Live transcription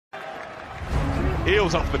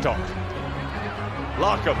Eales off the top.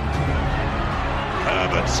 Larkham.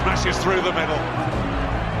 Herbert smashes through the middle.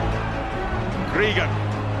 Gregan.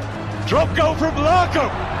 Drop goal from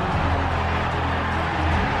Larkham.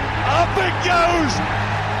 Up it goes.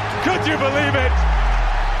 Could you believe it?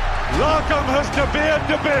 Larkham has De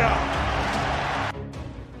Beer.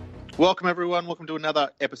 Welcome, everyone. Welcome to another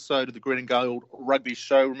episode of the Green and Gold Rugby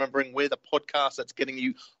Show. Remembering, we're the podcast that's getting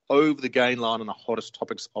you over the gain line on the hottest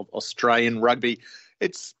topics of Australian rugby.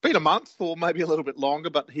 It's been a month or maybe a little bit longer,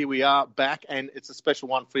 but here we are back, and it's a special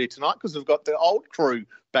one for you tonight because we've got the old crew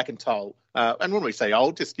back in tow. And when we say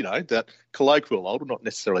old, just, that colloquial old, not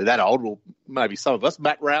necessarily that old, well, maybe some of us.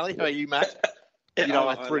 Matt Rowley, how are you, Matt?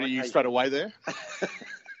 I threw to you straight away there.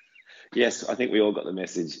 Yes, I think we all got the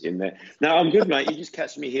message in there. No, I'm good, mate. You just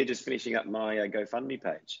catch me here just finishing up my GoFundMe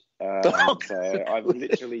page. So I've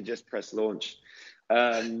literally just pressed launch.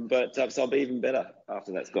 So I'll be even better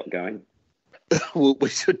after that's got going. Well, we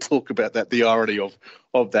should talk about that, the irony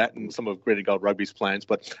of that and some of Green and Gold Rugby's plans.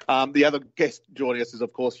 But the other guest joining us is,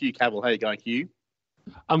 of course, Hugh Cavill. How are you going, Hugh?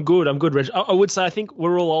 I'm good, Reg. I would say I think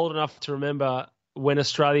we're all old enough to remember when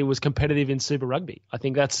Australia was competitive in Super Rugby. I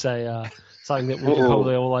think that's something that we can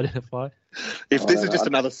probably all identify. If this is just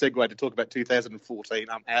another segue to talk about 2014,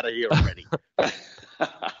 I'm out of here already.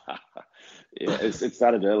 It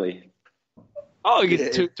started early. Oh, you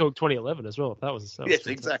can talk 2011 as well. That was yes,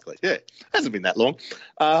 exactly. Yeah, hasn't been that long.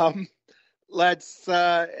 Lads,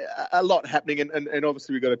 a lot happening, and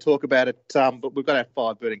obviously we've got to talk about it, but we've got our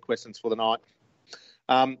 5 burning questions for the night.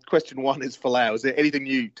 Question 1 is for Lau. Is there anything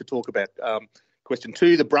new to talk about? Question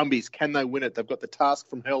 2, the Brumbies, can they win it? They've got the task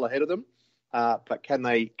from hell ahead of them, but can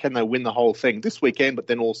they win the whole thing this weekend, but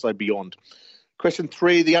then also beyond? Question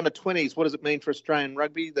 3, the under-20s, what does it mean for Australian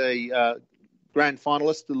rugby? The grand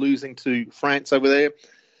finalists are losing to France over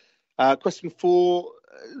there. Question 4,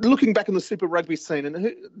 looking back on the Super Rugby scene, and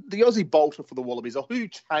the Aussie bolter for the Wallabies, or who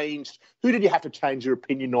did you have to change your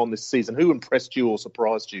opinion on this season? Who impressed you or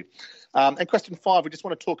surprised you? And question 5, we just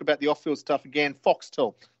want to talk about the off-field stuff again.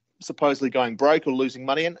 Foxtel supposedly going broke or losing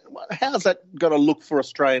money, and how's that going to look for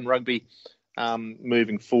Australian rugby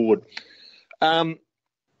moving forward?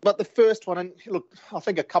 But the first one, and look, I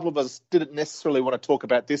think a couple of us didn't necessarily want to talk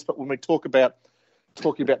about this, but when we talking about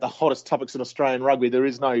the hottest topics in Australian rugby, there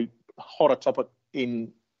is no hotter topic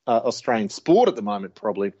in Australian sport at the moment,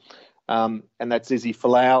 probably, and that's Izzy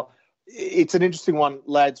Folau. It's an interesting one,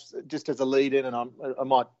 lads, just as a lead-in, and I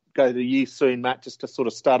might go to you soon, Matt, just to sort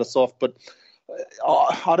of start us off, but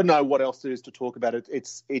I don't know what else there is to talk about.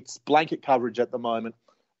 It's blanket coverage at the moment,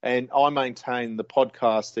 and I maintain the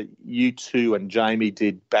podcast that you two and Jamie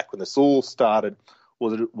did back when this all started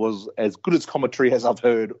was as good as commentary as I've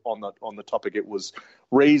heard on the topic. It was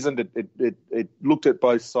reasoned. It looked at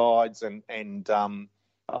both sides, and I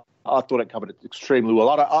thought it covered it extremely well.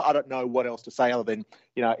 I don't know what else to say other than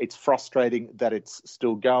it's frustrating that it's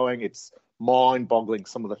still going. It's mind-boggling,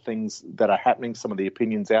 some of the things that are happening, some of the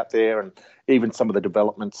opinions out there, and even some of the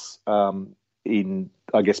developments in,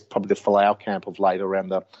 I guess, probably the Folau camp of late around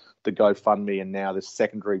the GoFundMe and now this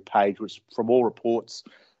secondary page, which from all reports,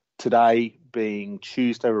 today being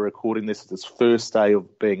Tuesday, we're recording this, it's its first day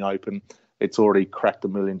of being open. It's already cracked the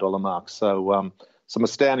 $1 million mark. So some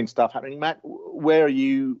astounding stuff happening. Matt, where are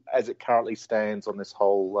you as it currently stands on this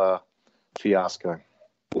whole fiasco?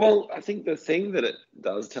 Well, I think the thing that it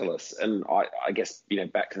does tell us, and I guess,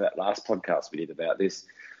 back to that last podcast we did about this,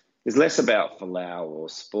 is less about Folau or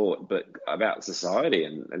sport, but about society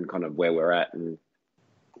and kind of where we're at. And,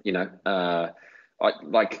 the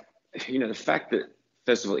fact that,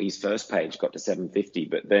 first of all, his first page got to 750,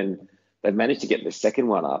 but then they've managed to get the second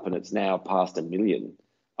one up and it's now past 1 million.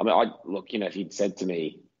 I mean, if he'd said to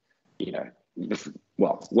me,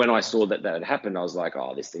 when I saw that had happened, I was like,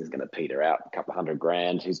 oh, this thing's going to peter out, a couple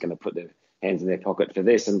 $100,000. Who's going to put their hands in their pocket for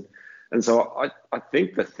this? And so I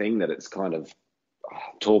think the thing that it's kind of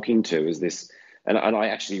talking to is this, and I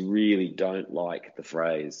actually really don't like the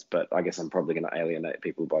phrase, but I guess I'm probably going to alienate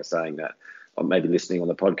people by saying that, or maybe listening on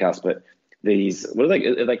the podcast, but these, are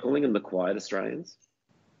they calling them the quiet Australians?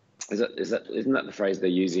 Isn't that the phrase they're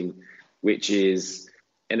using, which is,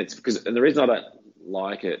 and it's because, and the reason I don't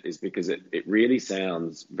like it is because it really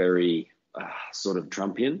sounds very sort of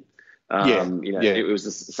Trumpian. It was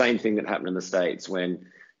the same thing that happened in the States when,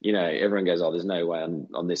 everyone goes, oh, there's no way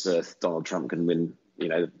on this earth Donald Trump can win,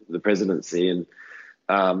 the presidency, and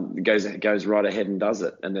goes right ahead and does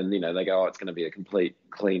it. And then, they go, oh, it's going to be a complete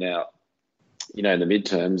clean out, in the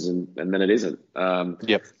midterms, and then it isn't.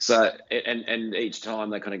 So, and each time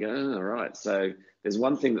they kind of go, oh, all right. So there's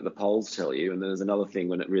one thing that the polls tell you, and then there's another thing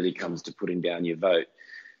when it really comes to putting down your vote.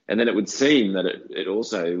 And then it would seem that it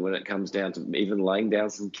also, when it comes down to even laying down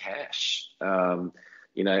some cash, for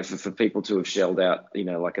people to have shelled out,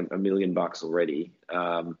 like $1 million already.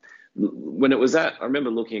 When it was I remember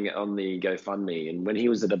looking on the GoFundMe, and when he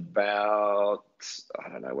was at about, I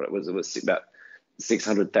don't know what it was about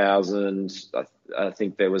 600,000. I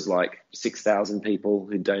think there was like 6,000 people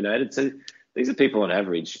who donated. So these are people on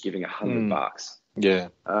average giving $100. Yeah.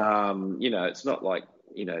 It's not like,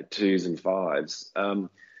 twos and fives.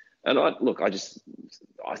 And I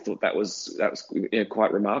thought that was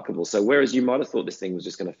quite remarkable. So whereas you might have thought this thing was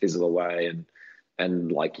just going to fizzle away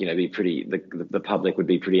and like, be pretty, the public would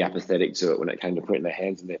be pretty apathetic to it when it came to putting their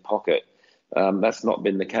hands in their pocket. That's not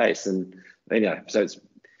been the case. And, so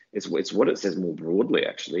it's what it says more broadly,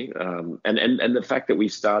 actually. And the fact that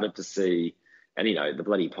we've started to see, and, the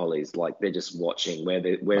bloody pollies, like they're just watching where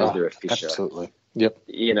is there a fissure? Absolutely. Yep.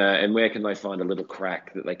 And where can they find a little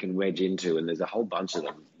crack that they can wedge into? And there's a whole bunch of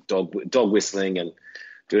them, dog whistling and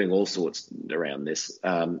doing all sorts around this.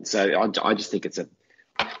 So I just think it's a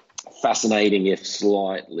fascinating, if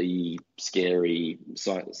slightly scary,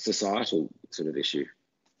 societal sort of issue.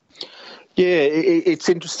 Yeah, it's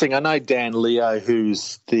interesting. I know Dan Leo,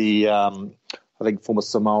 who's the I think former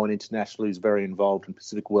Samoan international, who's very involved in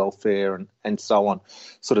Pacific welfare and so on,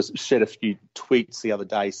 sort of shared a few tweets the other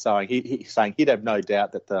day saying he'd have no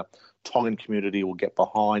doubt that the Tongan community will get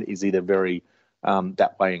behind Izzy. They're very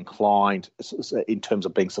that way inclined in terms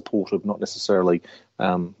of being supportive, not necessarily,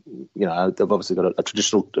 they've obviously got a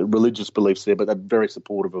traditional religious beliefs there, but they're very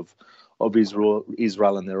supportive of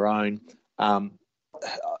Israel and their own.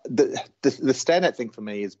 The standout thing for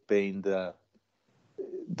me has been the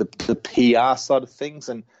PR side of things,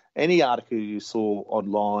 and any article you saw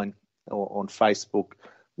online or on Facebook,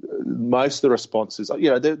 most of the responses,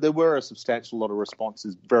 there were a substantial lot of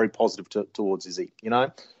responses very positive towards Izzy.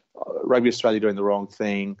 Rugby Australia doing the wrong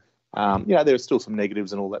thing. There are still some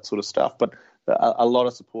negatives and all that sort of stuff, but a lot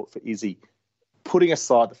of support for Izzy. Putting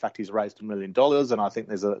aside the fact he's raised $1 million, and I think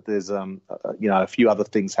there's a few other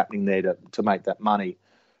things happening there to make that money.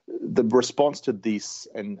 The response to this,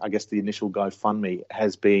 and I guess the initial GoFundMe,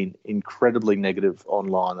 has been incredibly negative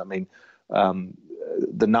online. I mean,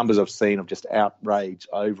 the numbers I've seen of just outrage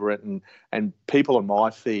over it, and people on my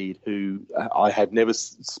feed who I have never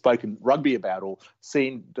spoken rugby about or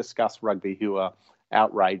seen discuss rugby who are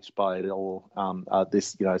outraged by it all.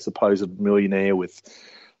 This supposed millionaire with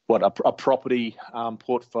a property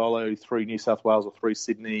portfolio through New South Wales or through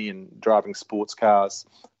Sydney and driving sports cars,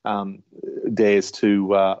 dares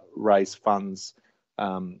to raise funds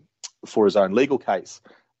for his own legal case.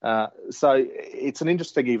 So it's an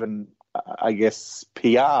interesting, even I guess,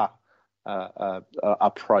 PR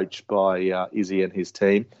approach by Izzy and his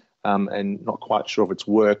team, and not quite sure if it's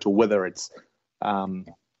worked or whether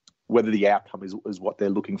the outcome is what they're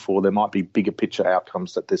looking for. There might be bigger picture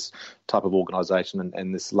outcomes that this type of organisation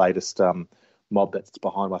and this latest mob that's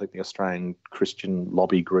behind, I think, the Australian Christian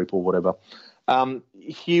Lobby Group or whatever.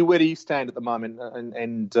 Hugh, where do you stand at the moment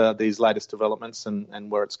and these latest developments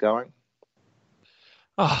and where it's going?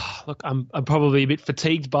 Oh, look, I'm probably a bit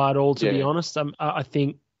fatigued by it all, to be honest. I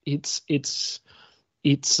think it's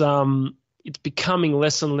becoming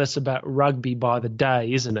less and less about rugby by the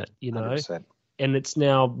day, isn't it? 100%. And it's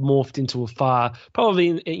now morphed into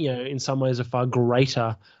in some ways a far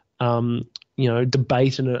greater,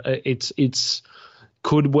 debate, and it's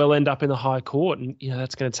could well end up in the High Court, and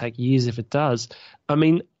that's going to take years if it does. I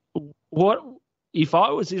mean, what if I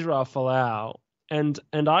was Israel Folau, and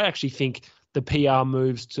I actually think the PR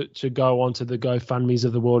moves to go onto the GoFundMes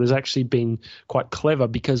of the world has actually been quite clever,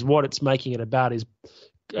 because what it's making it about is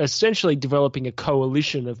essentially developing a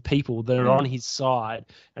coalition of people that are on his side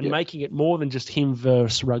and making it more than just him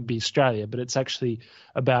versus Rugby Australia, but it's actually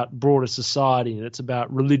about broader society, and it's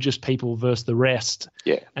about religious people versus the rest.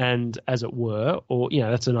 Yeah. And as it were, or,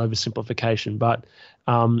 that's an oversimplification, but,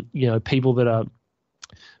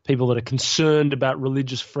 people that are concerned about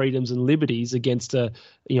religious freedoms and liberties against an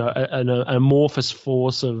amorphous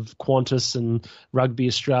force of Qantas and Rugby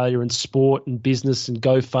Australia and sport and business and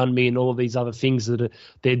GoFundMe and all of these other things that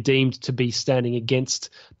they're deemed to be standing against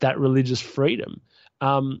that religious freedom.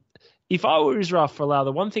 If I were Israel Folau,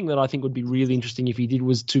 the one thing that I think would be really interesting if he did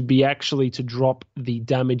was to drop the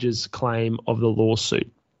damages claim of the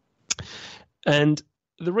lawsuit. And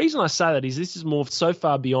the reason I say that is this is morphed so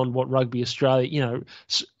far beyond what Rugby Australia,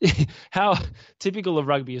 how typical of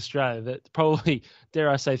Rugby Australia that probably, dare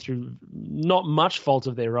I say, through not much fault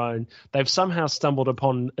of their own, they've somehow stumbled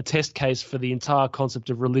upon a test case for the entire concept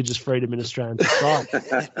of religious freedom in Australian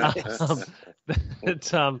society.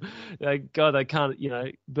 God, they can't,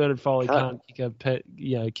 Bernard Foley can't kick a pet,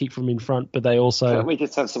 kick from in front, but they also... Can't we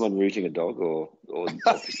just have someone rooting a dog or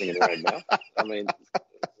pissing in their own mouth? I mean,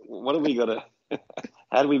 what have we got to...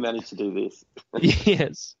 How do we manage to do this?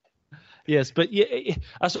 Yes, but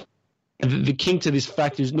the kink to this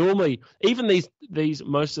fact is normally even these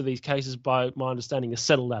most of these cases, by my understanding, are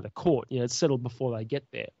settled out of court. It's settled before they get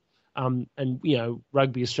there. And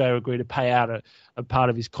Rugby Australia agreed to pay out a part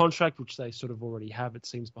of his contract, which they sort of already have, it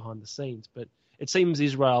seems, behind the scenes. But it seems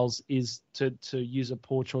Israel's is, to use a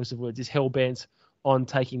poor choice of words, is hell bent on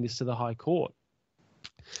taking this to the High Court.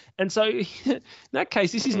 And so in that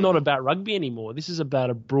case, this is not about rugby anymore. This is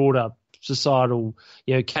about a broader societal,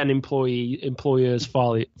 can employers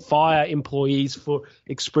fire employees for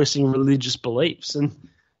expressing religious beliefs? And,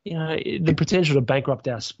 the potential to bankrupt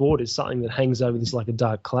our sport is something that hangs over this like a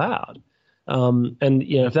dark cloud.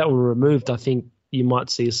 If that were removed, I think you might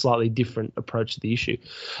see a slightly different approach to the issue.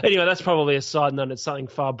 Anyway, that's probably a side note. It's something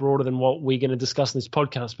far broader than what we're going to discuss in this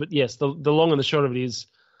podcast. But yes, the long and the short of it is,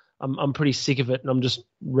 I'm pretty sick of it, and I'm just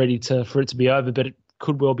ready for it to be over. But it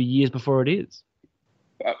could well be years before it is.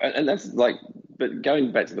 And that's but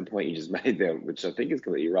going back to the point you just made there, which I think is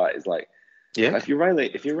completely right, is if you're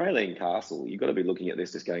Raylene Castle, you've got to be looking at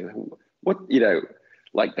this, just going, what,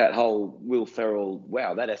 like that whole Will Ferrell,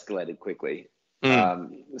 wow, that escalated quickly,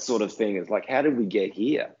 sort of thing. It's like, how did we get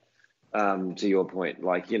here? To your point,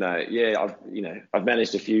 I've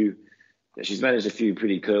managed a few. She's managed a few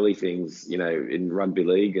pretty curly things, in rugby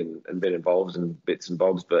league and been involved in bits and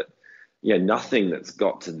bobs, but nothing that's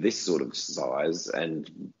got to this sort of size and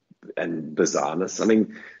bizarreness. I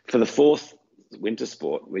mean, for the fourth winter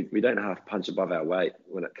sport, we don't half punch above our weight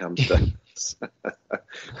when it comes to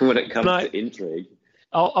to intrigue.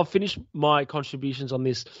 I'll finish my contributions on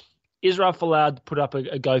this. Israel Folau put up a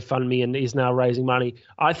GoFundMe and is now raising money.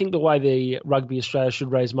 I think the way the Rugby Australia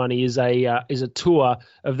should raise money is a tour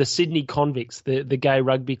of the Sydney Convicts. The gay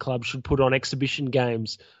rugby club should put on exhibition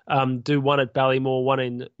games, do one at Ballymore, one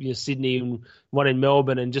in Sydney, and one in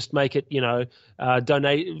Melbourne, and just make it donated at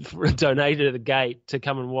the gate to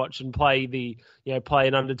come and watch and play play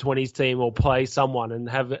an under-20s team or play someone and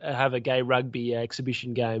have a gay rugby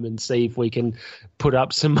exhibition game and see if we can put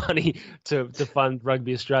up some money to fund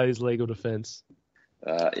Rugby Australia's legal defence.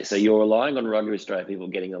 So you're relying on Rugby Australia people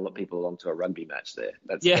getting a lot of people along to a rugby match there.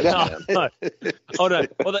 No. Or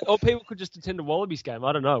people could just attend a Wallabies game.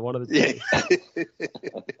 I don't know. One of the two.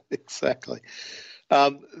 Exactly.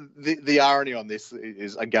 The irony on this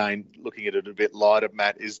is, again, looking at it a bit lighter,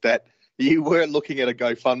 Matt, is that you were looking at a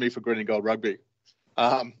GoFundMe for Green and Gold Rugby.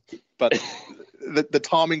 But the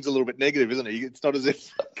timing's a little bit negative, isn't it? It's not as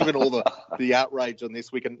if, given all the outrage on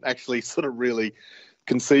this, we can actually sort of really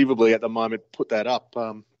conceivably at the moment put that up.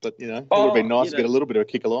 But, it would have been nice to get a little bit of a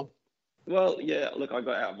kick along. Well, yeah, look, I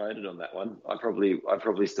got outvoted on that one. I probably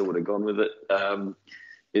still would have gone with it.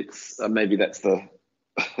 It's maybe that's the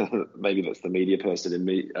media person in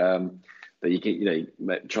me, that you can,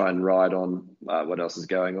 try and ride on what else is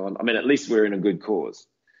going on. I mean, at least we're in a good cause.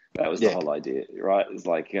 That was the whole idea, right? It's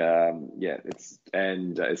like, it's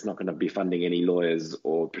not going to be funding any lawyers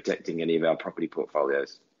or protecting any of our property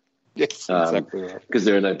portfolios. Yes, exactly right. Because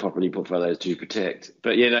there are no property portfolios to protect.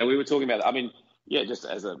 But, we were talking about, just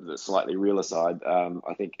as a slightly real aside,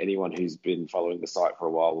 I think anyone who's been following the site for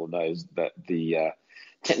a while knows that the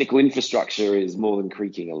technical infrastructure is more than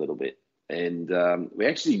creaking a little bit. And we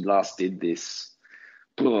actually last did this,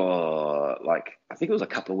 I think it was a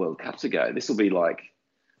couple of World Cups ago. This will be like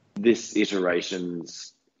this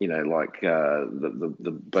iteration's,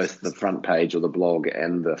 the both the front page or the blog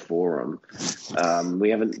and the forum. We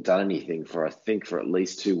haven't done anything for at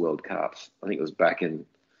least 2 World Cups. I think it was back in,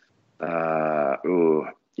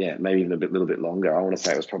 maybe even little bit longer. I want to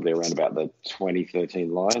say it was probably around about the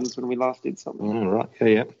 2013 Lions when we last did something. All right.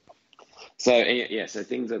 Yeah. So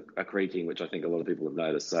things are creaking, which I think a lot of people have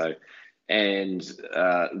noticed. So, and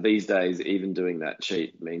these days, even doing that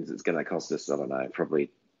cheap means it's going to cost us, I don't know,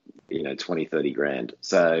 probably 20, 30 grand.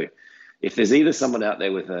 So if there's either someone out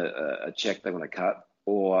there with a check they want to cut,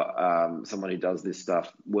 or someone who does this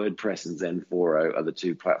stuff, WordPress and Zen4o are the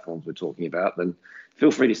 2 platforms we're talking about, then feel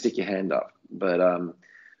free to stick your hand up. But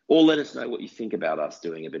or let us know what you think about us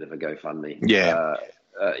doing a bit of a GoFundMe. Yeah.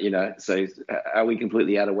 So are we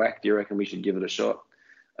completely out of whack? Do you reckon we should give it a shot?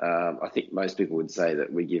 I think most people would say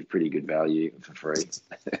that we give pretty good value for free.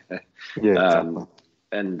 Yeah. Exactly.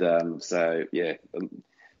 And so, yeah,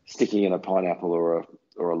 sticking in a pineapple or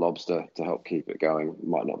a lobster to help keep it going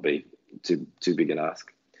might not be too big an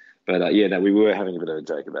ask. But yeah, no, we were having a bit of a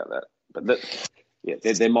joke about that. But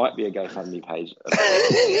there might be a GoFundMe page.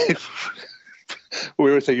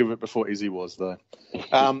 We were thinking of it before Izzy was, though.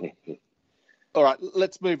 All right,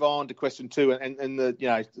 let's move on to question 2. And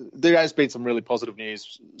there has been some really positive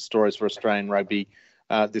news stories for Australian rugby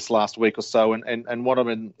this last week or so. And one of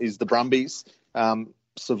them is the Brumbies.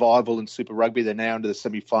 Survival in Super Rugby. They're now into the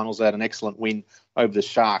semi-finals. They had an excellent win over the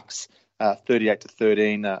Sharks,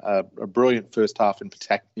 38-13. A brilliant first half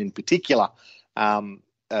in particular,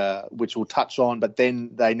 which we'll touch on. But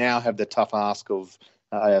then they now have the tough ask of,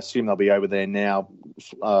 I assume they'll be over there now,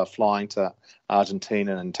 flying to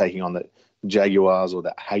Argentina and taking on the Jaguars or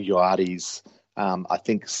the Jaguares, I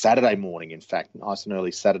think Saturday morning, in fact, nice and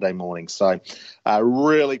early Saturday morning. So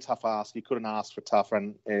really tough ask. You couldn't ask for tougher.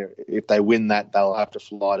 And if they win that, they'll have to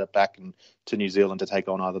fly back to New Zealand to take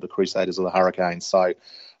on either the Crusaders or the Hurricanes. So,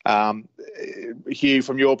 Hugh,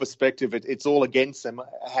 from your perspective, it's all against them.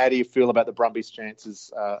 How do you feel about the Brumbies'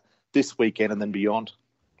 chances this weekend and then beyond?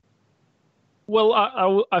 Well,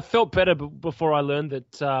 I felt better before I learned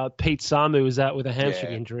that Pete Samu was out with a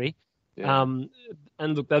hamstring injury. Yeah.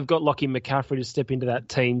 And look, they've got Lockie McCaffrey to step into that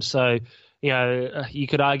team. So, you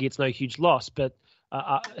could argue it's no huge loss, but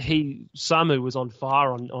Samu was on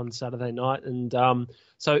fire on Saturday night. And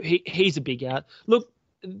so he's a big out. Look,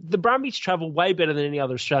 the Brumbies travel way better than any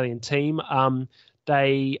other Australian team. I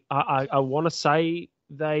want to say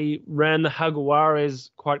they ran the Jaguares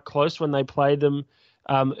quite close when they played them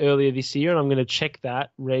earlier this year. And I'm going to check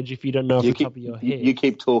that, Reg, if you don't know off the top of your head. You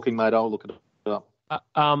keep talking, mate. I'll look it up.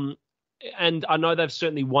 And I know they've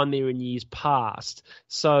certainly won there in years past.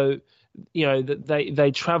 So,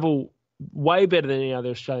 they travel way better than any other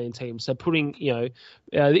Australian team. So putting,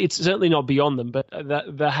 it's certainly not beyond them, but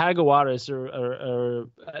the Jaguares are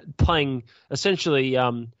playing essentially,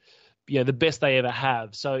 the best they ever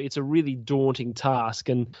have. So it's a really daunting task.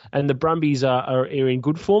 And the Brumbies are in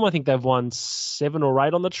good form. I think they've won 7 or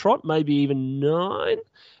 8 on the trot, maybe even 9.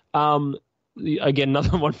 Again,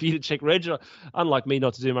 another one for you to check, Reg. Unlike me,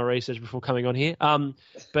 not to do my research before coming on here.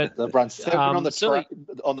 But they've run 7 on the trot,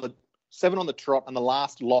 7 on the trot, and the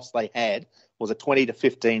last loss they had was a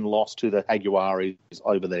 20-15 loss to the Jaguares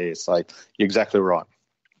over there. So you're exactly right.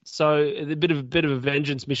 So a bit of a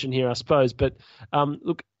vengeance mission here, I suppose. But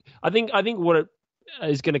look, I think what it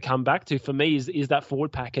is going to come back to for me is that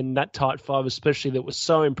forward pack and that tight 5, especially, that was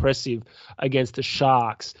so impressive against the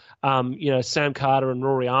Sharks. Sam Carter and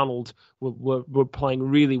Rory Arnold were playing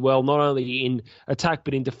really well, not only in attack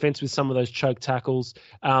but in defence with some of those choke tackles.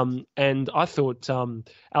 And I thought Alan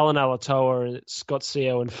Alatoa, Scott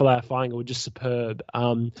Seo and Folau Fainga were just superb.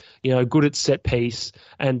 Good at set piece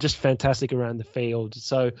and just fantastic around the field.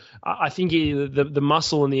 So I think the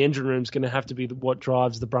muscle in the engine room is going to have to be what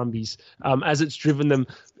drives the Brumbies as it's driven them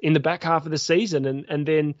in the back half of the season, and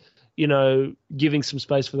then giving some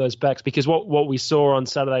space for those backs, because what we saw on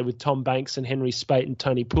Saturday with Tom Banks and Henry Spate and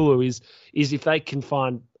Tony Pulu is if they can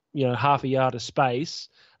find half a yard of space,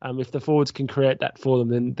 if the forwards can create that for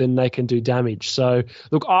them, then they can do damage. So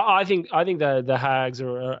look, I think the Hags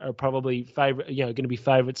are probably going to be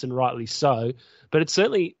favourites, and rightly so. But it's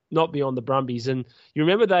certainly not beyond the Brumbies. And you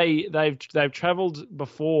remember they've travelled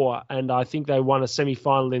before, and I think they won a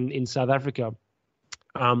semi-final in South Africa.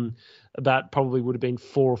 That probably would have been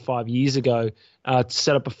 4 or 5 years ago to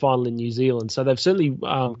set up a final in New Zealand. So they've certainly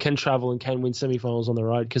can travel and can win semi-finals on the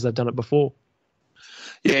road because they've done it before.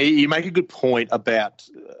 Yeah, you make a good point about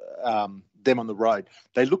them on the road.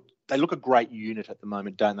 They look a great unit at the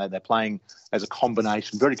moment, don't they? They're playing as a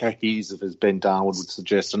combination, very cohesive, as Ben Darwood would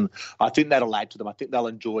suggest, and I think that'll add to them. I think they'll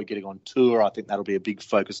enjoy getting on tour. I think that'll be a big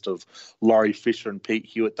focus of Laurie Fisher and Pete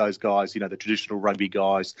Hewitt, those guys, the traditional rugby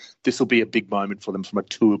guys. This will be a big moment for them from a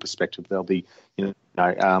tour perspective. They'll be, do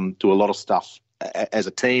a lot of stuff as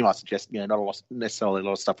a team. I suggest, not necessarily a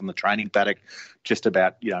lot of stuff on the training paddock, just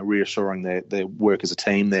about, reassuring their work as a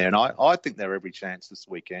team there. And I think they're every chance this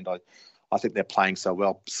weekend. I think they're playing so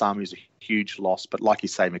well. Samu's a huge loss, but like you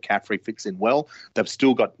say, McCaffrey fits in well. They've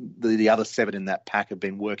still got the other 7 in that pack have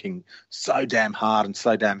been working so damn hard and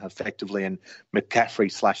so damn effectively, and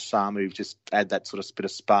McCaffrey/Samu just add that sort of bit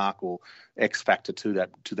of spark or X factor to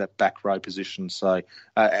that back row position. So,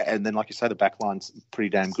 and then like you say, the back line's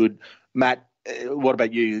pretty damn good. Matt, what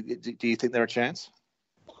about you? Do you think they're a chance?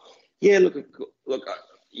 Yeah, look.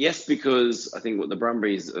 Yes, because I think what the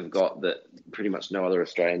Brumbies have got that pretty much no other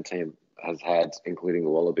Australian team has had, including the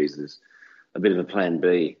Wallabies, is a bit of a plan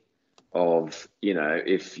B of,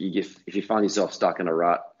 if you find yourself stuck in a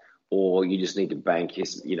rut or you just need to bank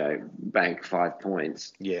 5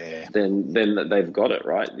 points, Yeah. then they've got it,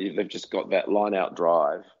 right? They've just got that line-out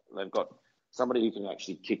drive. They've got somebody who can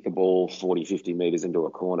actually kick the ball 40, 50 metres into a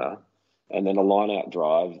corner, and then a line-out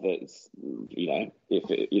drive that's, on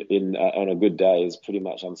a good day is pretty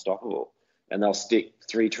much unstoppable. And they'll stick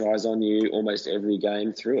 3 tries on you almost every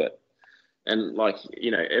game through it. And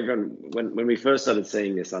everyone, when we first started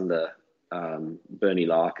seeing this under Bernie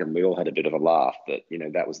Larkham, we all had a bit of a laugh that,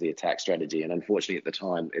 that was the attack strategy. And unfortunately at the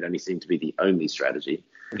time, it only seemed to be the only strategy.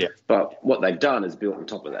 Yeah. But what they've done is built on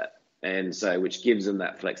top of that. And so, which gives them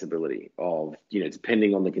that flexibility of,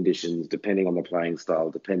 depending on the conditions, depending on the playing style,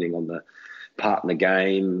 depending on the part in the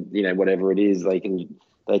game, whatever it is, they can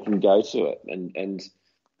go to it. And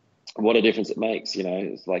what a difference it makes,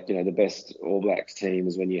 it's like, the best All Blacks team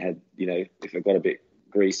is when you had, if it got a bit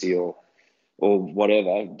greasy or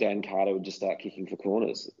whatever, Dan Carter would just start kicking for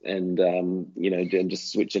corners and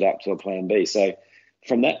just switch it up to a plan B. So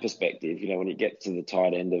from that perspective, when you get to the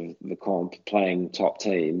tight end of the comp playing top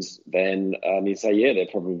teams, then you say, yeah, they're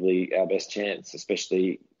probably our best chance,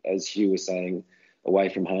 especially, as Hugh was saying, away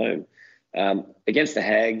from home. Against the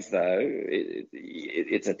Hags, though, it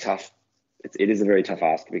is a very tough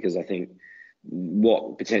ask, because I think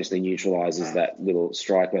what potentially neutralises that little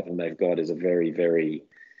strike weapon they've got is a very, very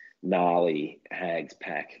gnarly Hags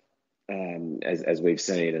pack, as we've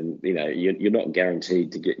seen. And, you're not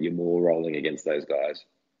guaranteed to get your maul rolling against those guys.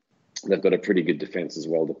 They've got a pretty good defence as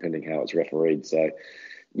well, depending how it's refereed. So,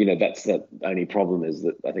 that's the only problem, is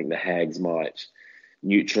that I think the Hags might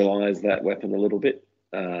neutralise that weapon a little bit,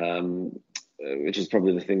 which is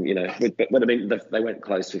probably the thing, But I mean, they went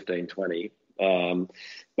close 15-20.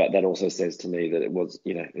 But that also says to me that it was,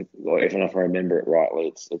 if I remember it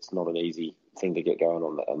rightly, it's not an easy thing to get going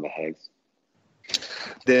on the Hags.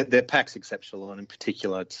 Their pack's exceptional, and in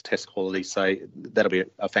particular, it's test quality, so that'll be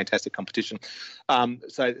a fantastic competition.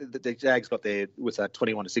 So the Jags got there with a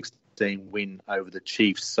 21-16 win over the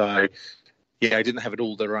Chiefs. So, yeah, they didn't have it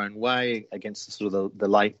all their own way against sort of the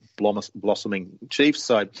late blossoming Chiefs.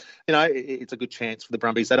 So, it's a good chance for the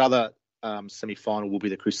Brumbies. That other semi-final will be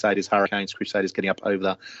the Crusaders-Hurricanes. Crusaders getting up over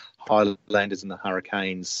the Highlanders and the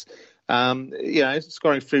Hurricanes.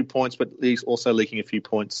 Scoring a few points, but he's also leaking a few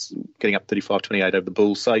points, getting up 35-28 over the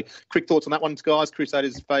Bulls. So, quick thoughts on that one, guys.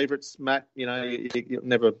 Crusaders favourites, Matt. You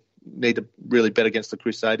never need to really bet against the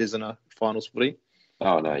Crusaders in a finals footy.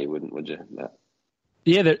 Oh no, you wouldn't, would you? No.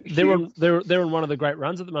 Yeah, they're on one of the great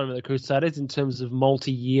runs at the moment, the Crusaders, in terms of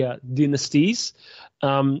multi-year dynasties.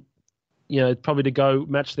 Probably to go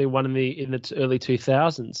match their one in the early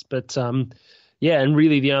 2000s. But and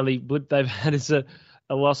really the only blip they've had is a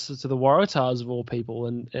loss to the Waratahs, of all people,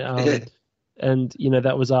 and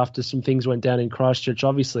that was after some things went down in Christchurch,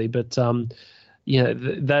 obviously. But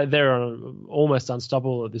they're almost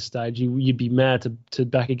unstoppable at this stage. You'd be mad to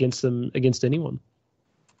back against them against anyone.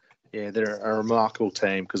 Yeah, they're a remarkable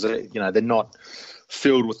team, because they're not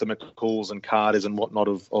filled with the McCalls and Carters and whatnot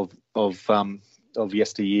of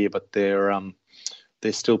yesteryear, but they're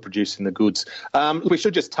still producing the goods. We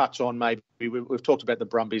should just touch on, maybe we've talked about the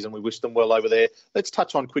Brumbies and we wish them well over there. Let's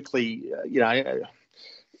touch on quickly,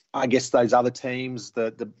 I guess those other teams,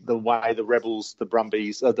 the way the Rebels, the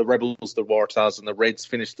Brumbies, the Rebels, the Waratahs and the Reds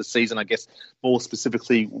finished the season, I guess more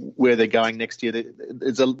specifically where they're going next year.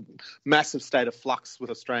 There's a massive state of flux with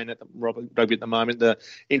Australian rugby at the moment. The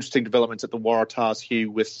interesting developments at the Waratahs,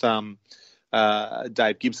 Hugh, with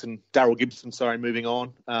Daryl Gibson, moving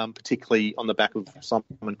on, particularly on the back of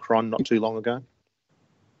Simon Cron not too long ago.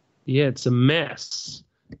 Yeah, it's a mess.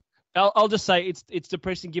 I'll just say it's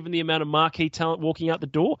depressing given the amount of marquee talent walking out the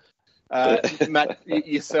door. Matt,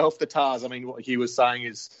 yourself, the Tars. I mean, what Hugh was saying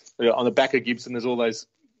is, on the back of Gibson, there's all those,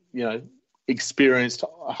 experienced,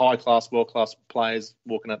 high-class, world-class players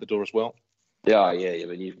walking out the door as well. Yeah. I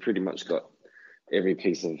mean, you've pretty much got every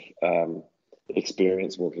piece of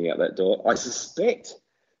experience walking out that door. I suspect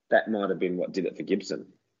that might have been what did it for Gibson.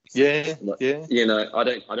 Yeah. I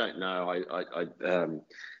don't know.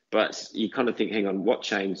 But you kind of think, hang on, what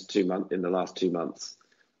changed in the last 2 months?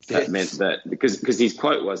 That meant that because his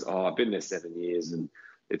quote was, I've been there 7 years and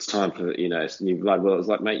it's time for new blood. Well, it was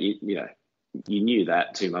like, mate, you knew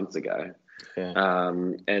that 2 months ago. Yeah.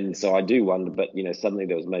 And so I do wonder, but suddenly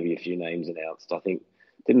there was maybe a few names announced. I think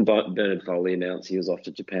didn't Bernard Foley announce he was off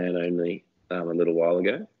to Japan only a little while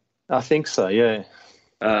ago? I think so. Yeah.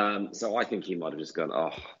 So I think he might have just gone,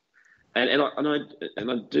 And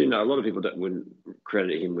I do know a lot of people wouldn't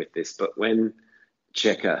credit him with this, but when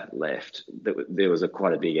Checker left, there was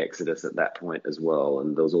quite a big exodus at that point as well,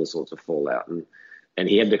 and there was all sorts of fallout, and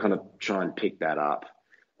he had to kind of try and pick that up.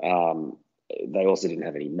 They also didn't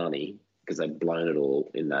have any money, because they'd blown it all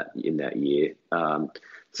in that year.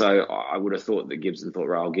 So I would have thought that Gibson thought,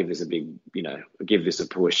 right, I'll give this a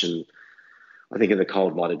push. And I think in the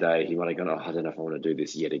cold light of day, he might have gone, I don't know if I want to do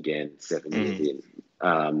this yet again, 7 years in.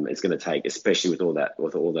 It's going to take, especially with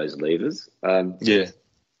all those levers.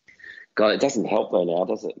 God, it doesn't help though now,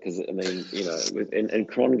 does it? Because I mean, and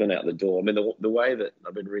Cron gone out the door. I mean, the way that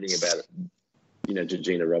I've been reading about it,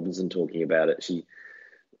 Georgina Robinson talking about it,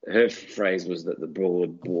 her phrase was that the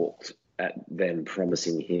board balked at them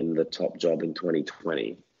promising him the top job in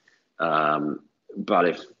 2020. But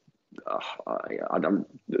if I'm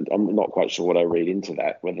not quite sure what I read into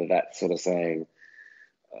that, whether that's sort of saying,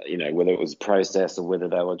 whether it was process or whether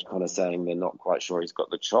they were kind of saying they're not quite sure he's got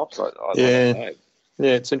the chops. I don't know.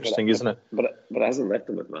 Yeah, it's interesting, isn't it? But it hasn't left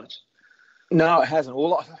them with much. No, it hasn't.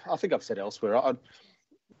 Well, I think I've said elsewhere.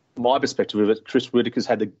 My perspective of it, Chris Whittaker's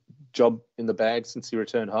had the job in the bag since he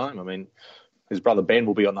returned home. I mean, his brother Ben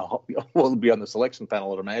will be on the selection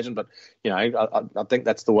panel, I'd imagine. But I think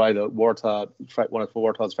that's the way that one of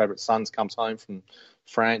Waratah's favourite sons comes home from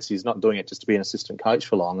France. He's not doing it just to be an assistant coach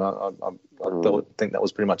for long. I think that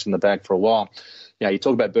was pretty much in the bag for a while. You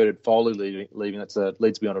talk about Bernard Foley leaving. That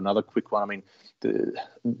leads me on to another quick one. I mean,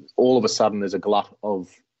 all of a sudden there's a dearth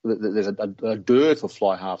of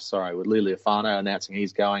fly halves. With Lealiifano announcing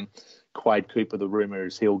he's going. Quade Cooper, the rumour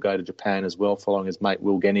is he'll go to Japan as well, following his mate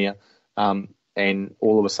Will Genia. And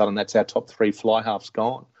all of a sudden, that's our top 3 fly halves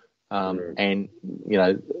gone. And,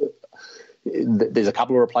 there's a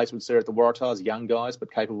couple of replacements there at the Waratahs, young guys,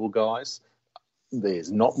 but capable guys.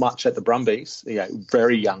 There's not much at the Brumbies,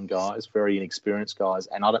 very young guys, very inexperienced guys.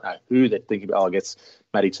 And I don't know who they're thinking about. I guess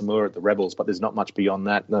Matty Tamura at the Rebels, but there's not much beyond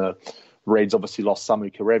that. The Reds obviously lost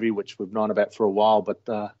Samu Karevi, which we've known about for a while, but,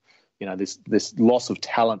 this loss of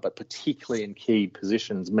talent, but particularly in key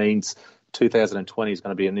positions, means 2020 is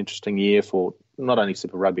going to be an interesting year for not only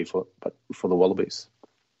Super Rugby, but for the Wallabies.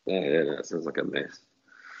 Yeah, that sounds like a mess.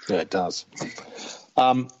 Yeah, it does.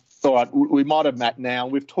 All right, we might have, Matt, now.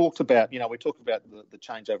 We've talked about, the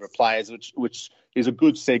changeover of players, which is a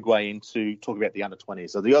good segue into talking about the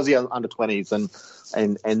under-20s. So the Aussie under-20s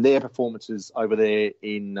and their performances over there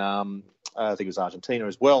in, I think it was Argentina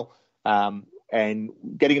as well, and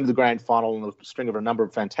getting into the grand final on the string of a number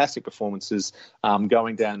of fantastic performances,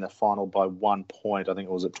 going down in the final by 1 point. I think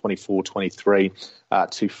it was at 24-23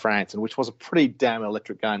 to France, and which was a pretty damn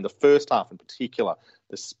electric game. The first half in particular,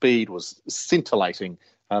 the speed was scintillating.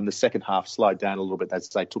 The second half slowed down a little bit as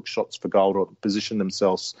they took shots for goal or positioned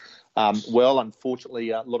themselves well.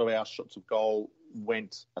 Unfortunately, a lot of our shots of goal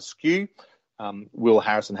went askew. Will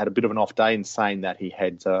Harrison had a bit of an off day in saying that he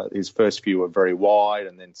had his first few were very wide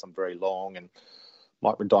and then some very long. And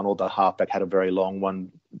Mike McDonald, the halfback, had a very long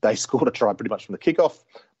one. They scored a try pretty much from the kickoff.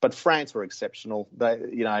 But France were exceptional.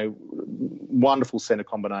 They, wonderful centre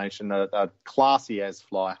combination, a classy as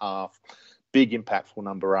fly half, big impactful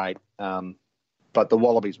number 8. But the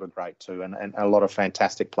Wallabies were great too, and a lot of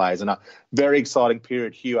fantastic players. And a very exciting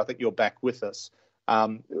period. Hugh, I think you're back with us.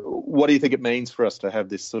 What do you think it means for us to have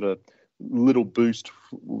this sort of little boost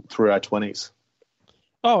through our 20s?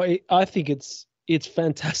 I think it's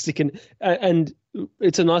fantastic, and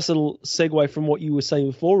it's a nice little segue from what you were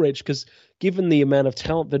saying before, Reg, because given the amount of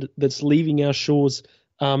talent that's leaving our shores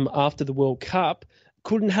after the World Cup,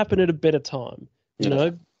 couldn't happen at a better time,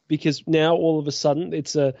 because now all of a sudden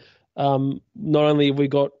it's not only have we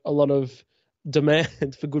got a lot of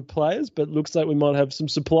demand for good players, but looks like we might have some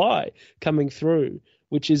supply coming through,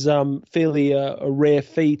 which is fairly a rare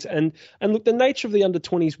feat. And look, the nature of the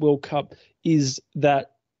Under-20s World Cup is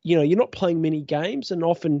that, you're not playing many games, and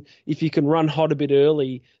often if you can run hot a bit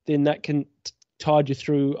early, then that can tide you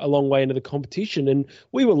through a long way into the competition. And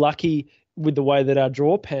we were lucky with the way that our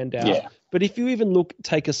draw panned out. Yeah. But if you even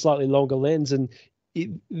take a slightly longer lens and,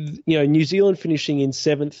 New Zealand finishing in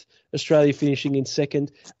 7th, Australia finishing in 2nd,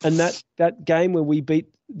 and that game where we beat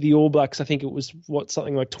the All Blacks, I think it was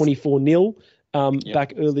something like 24-0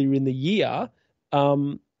 back earlier in the year,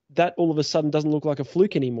 that all of a sudden doesn't look like a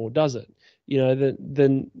fluke anymore, does it?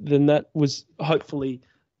 Then that was hopefully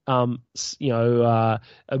a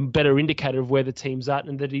better indicator of where the team's at,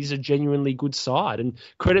 and that it is a genuinely good side. And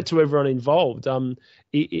credit to everyone involved.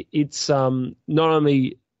 It's not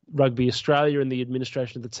only Rugby Australia and the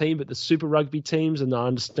administration of the team, but the Super Rugby teams, and I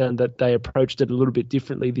understand that they approached it a little bit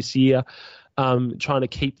differently this year, trying to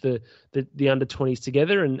keep the under-20s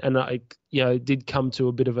together. And I did come to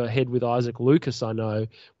a bit of a head with Isaac Lucas, I know,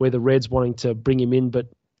 where the Reds wanting to bring him in, but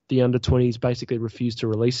the under-20s basically refused to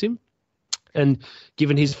release him. And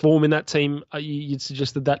given his form in that team, you'd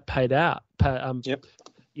suggest that paid out.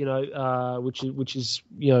 Which is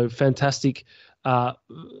fantastic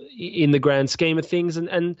in the grand scheme of things.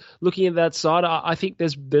 And looking at that side, I think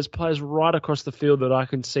there's players right across the field that I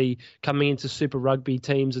can see coming into Super Rugby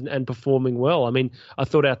teams and performing well. I mean, I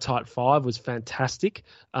thought our tight five was fantastic.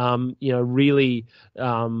 Really.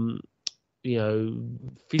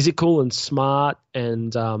 Physical and smart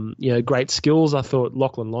and, great skills. I thought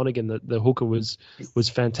Lachlan Lonergan, the hooker, was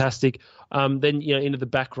fantastic. Then, into the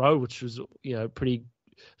back row, which was, pretty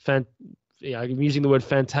I'm using the word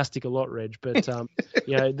fantastic a lot, Reg, but,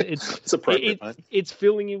 it's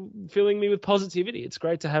filling me with positivity. It's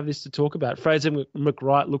great to have this to talk about. Fraser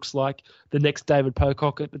McWright looks like the next David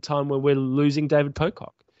Pocock at the time when we're losing David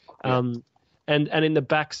Pocock. Yeah. And in the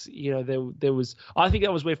backs, there was. I think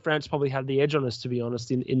that was where France probably had the edge on us, to be honest,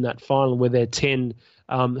 in that final, where they're 10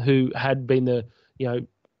 who had been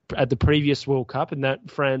at the previous World Cup, and that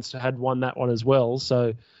France had won that one as well.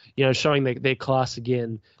 So, showing their class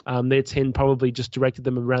again, their 10 probably just directed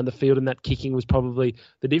them around the field, and that kicking was probably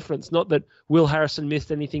the difference. Not that Will Harrison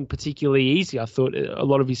missed anything particularly easy. I thought a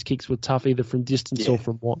lot of his kicks were tough, either from distance or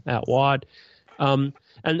from out wide.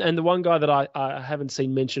 And the one guy that I haven't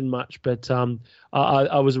seen mentioned much, but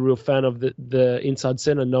I was a real fan of the inside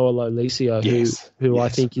centre, Noah Lolesio, who I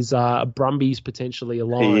think is Brumbies potentially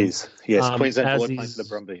aligned. He is, yes. Queensland boy playing for the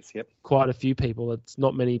Brumbies, yep. Quite a few people. It's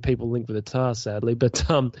not many people linked with the Tahs, sadly, but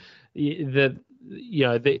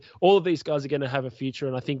all of these guys are going to have a future,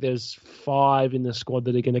 and I think there's 5 in the squad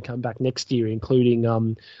that are going to come back next year, including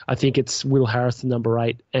I think it's Will Harrison, number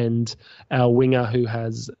 8, and our winger who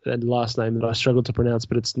has a last name that I struggle to pronounce,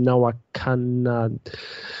 but it's Noah Khan.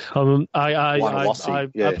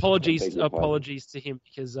 Apologies to him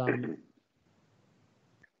because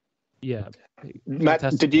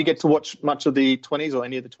Matt, did you get to watch much of the 20s or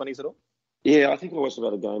any of the 20s at all? Yeah, I think I watched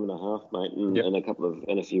about a game and a half, mate,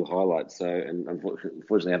 and a few highlights. So, and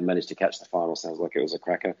unfortunately, I haven't managed to catch the final. Sounds like it was a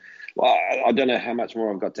cracker. Well, I don't know how much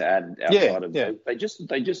more I've got to add outside of. They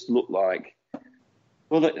just look like.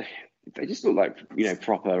 Well, they just look like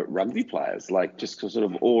proper rugby players, like just sort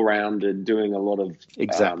of all rounded, doing a lot of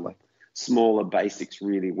smaller basics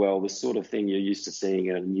really well. The sort of thing you're used to seeing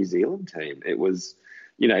in a New Zealand team. It was,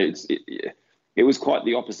 It was quite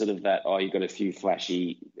the opposite of that. Oh, you've got a few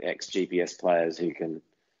flashy ex-GPS players who can,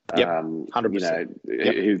 100%.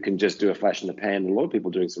 Who can just do a flash in the pan. A lot of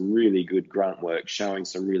people doing some really good grunt work, showing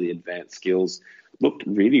some really advanced skills. Looked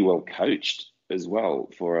really well coached as well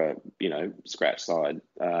for a scratch side.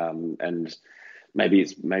 And maybe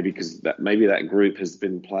because that group has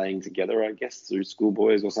been playing together, I guess, through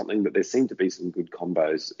schoolboys or something. But there seem to be some good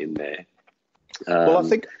combos in there. Well, I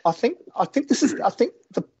think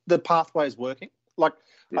the pathway is working. Like,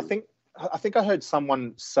 I think I heard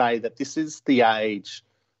someone say that this is the age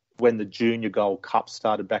when the Junior Gold Cup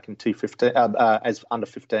started back in 2015 as under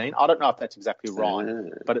 15. I don't know if that's exactly right,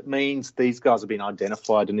 but it means these guys have been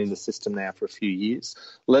identified and in the system now for a few years,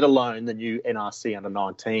 let alone the new NRC under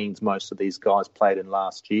 19s. Most of these guys played in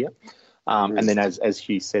last year. And then, as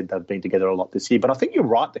Hugh said, they've been together a lot this year. But I think you're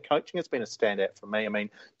right. The coaching has been a standout for me. I mean,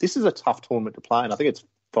 this is a tough tournament to play, and I think it's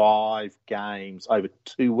 5 games over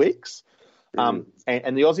 2 weeks. And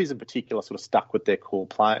the Aussies in particular sort of stuck with their core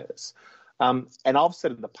players. And I've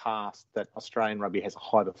said in the past that Australian rugby has a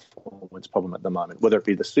high performance problem at the moment, whether it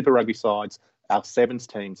be the Super Rugby sides, our Sevens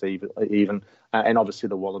teams even, and obviously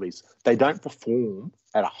the Wallabies. They don't perform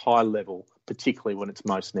at a high level, particularly when it's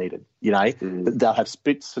most needed. They'll have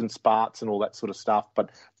spits and sparts and all that sort of stuff, but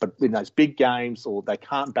in those big games, or they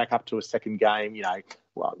can't back up to a second game,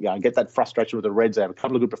 get that frustration with the Reds. They have a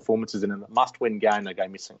couple of good performances in a must-win game, they go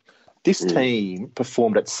missing. This team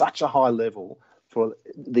performed at such a high level for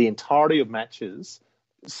the entirety of matches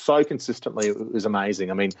so consistently. It was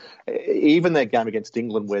amazing. I mean, even their game against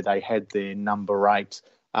England where they had their number 8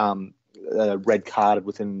 red carded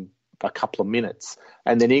within a couple of minutes,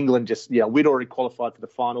 and then England just, we'd already qualified for the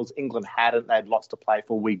finals. England hadn't. They had lots to play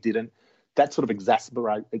for. We didn't. That sort of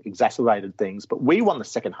exacerbated things. But we won the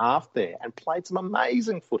second half there and played some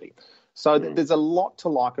amazing footy. So there's a lot to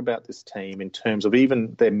like about this team in terms of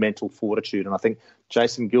even their mental fortitude. And I think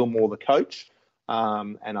Jason Gilmore, the coach,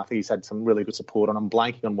 and I think he's had some really good support. And I'm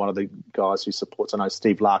blanking on one of the guys who supports. I know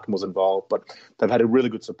Steve Larkham was involved, but they've had a really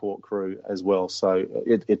good support crew as well. So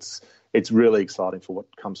it's really exciting for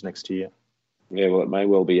what comes next year. Yeah, well, it may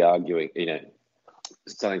well be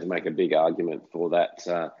starting to make a big argument for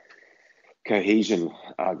that cohesion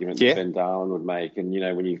argument that Ben Darwin would make. And,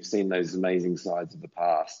 when you've seen those amazing sides of the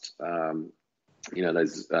past,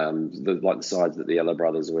 those like the sides that the Ella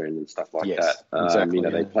brothers were in and stuff like that. Exactly,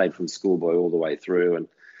 they played from schoolboy all the way through, and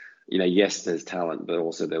yes, there's talent, but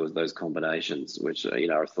also there was those combinations, which, I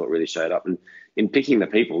thought really showed up. And in picking the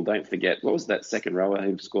people, don't forget, what was that second rower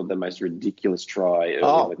who scored the most ridiculous try?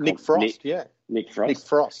 Nick Frost, Nick Frost. Nick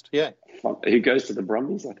Frost, yeah. Who goes to the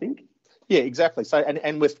Brumbies, I think. Yeah, exactly. So,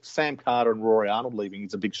 and with Sam Carter and Rory Arnold leaving,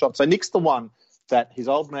 it's a big shot. So Nick's the one that his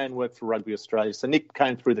old man worked for Rugby Australia. So Nick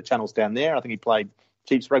came through the channels down there. I think he played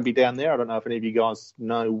Chiefs rugby down there. I don't know if any of you guys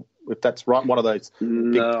know if that's right. One of those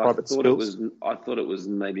big private schools. I thought it was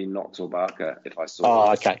maybe Knox or Barker. If I saw.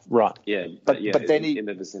 Oh, okay, right. Yeah, but then in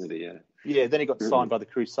the vicinity. Yeah. Yeah, then he got signed by the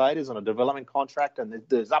Crusaders on a development contract, and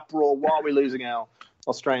there's uproar. Why are we losing our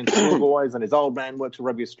Australian schoolboys? And his old man works for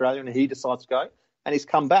Rugby Australia, and he decides to go, and he's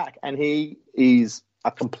come back, and he is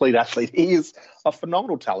a complete athlete. He is a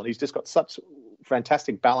phenomenal talent. He's just got such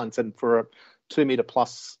fantastic balance, and for a 2 metre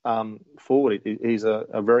plus forward, he's a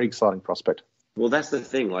very exciting prospect. Well, that's the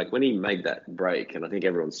thing. Like when he made that break, and I think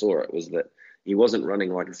everyone saw it, was that he wasn't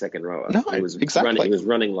running like a second rower. No, he was exactly. He was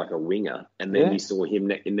running like a winger, and then we saw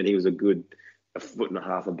him, and then he was a foot and a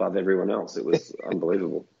half above everyone else. It was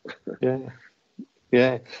unbelievable.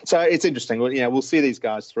 Yeah. So it's interesting. We'll see these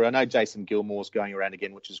guys through. I know Jason Gilmore's going around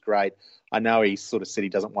again, which is great. I know he sort of said he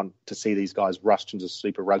doesn't want to see these guys rushed into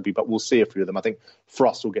Super Rugby, but we'll see a few of them. I think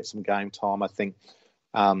Frost will get some game time. I think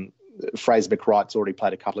Fraser McWright's already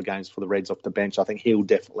played a couple of games for the Reds off the bench. I think he'll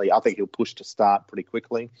push to start pretty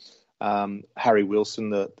quickly. Harry Wilson,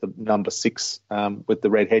 the number 6 with the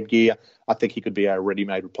red headgear, I think he could be a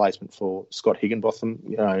ready-made replacement for Scott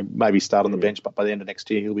Higginbotham. Maybe start on the bench, but by the end of next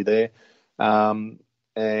year he'll be there. And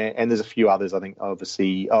there's a few others. I think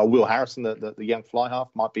obviously Will Harrison, the young fly half,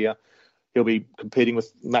 he'll be competing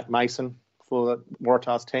with Matt Mason for the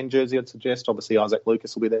Waratahs 10 jersey, I'd suggest. Obviously Isaac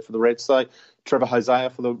Lucas will be there for the Reds. So Trevor Hosea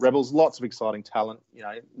for the Rebels. Lots of exciting talent.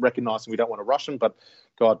 Recognising we don't want to rush them, but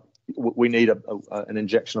God, we need an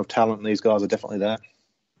injection of talent, and these guys are definitely there.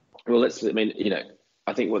 Well, I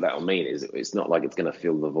think what that will mean is it's not like it's going to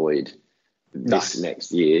fill the void this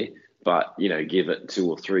next year, but, give it 2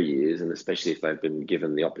 or 3 years, and especially if they've been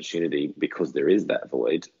given the opportunity, because there is that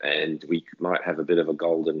void, and we might have a bit of a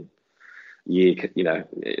golden year,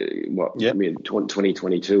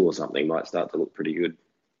 2022 or something might start to look pretty good.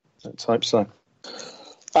 Let's hope so.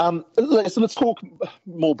 Let's talk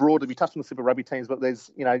more broadly. We touched on the Super Rugby teams, but there's,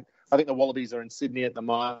 I think the Wallabies are in Sydney at the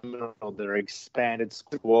moment, or their expanded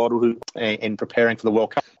squad, and preparing for the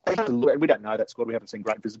World Cup. We don't know that squad. We haven't seen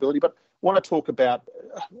great visibility, but want to talk about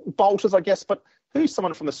bolters, I guess. But who's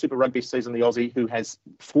someone from the Super Rugby season, the Aussie, who has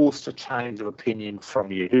forced a change of opinion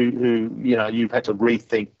from you? Who you've had to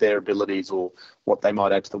rethink their abilities or what they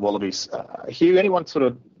might add to the Wallabies? Hugh, anyone sort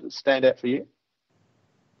of stand out for you?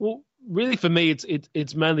 Well, really, for me,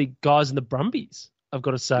 it's mainly guys in the Brumbies, I've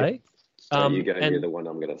got to say. Yeah. You're the one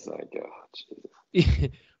I'm going to say.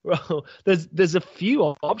 God. Well, there's a few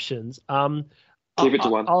options. Keep it to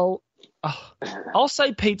one. I'll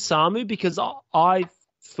say Pete Samu, because I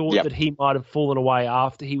thought that he might have fallen away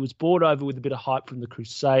after he was brought over with a bit of hype from the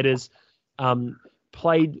Crusaders.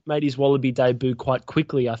 Made his Wallaby debut quite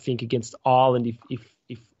quickly, I think, against Ireland, if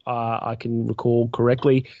I can recall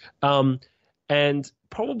correctly. And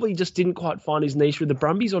probably just didn't quite find his niche with the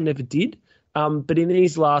Brumbies, or never did. But in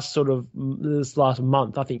this last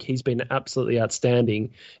month, I think he's been absolutely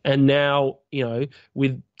outstanding. And now,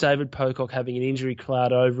 with David Pocock having an injury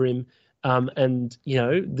cloud over him, and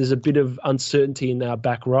there's a bit of uncertainty in our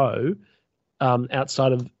back row,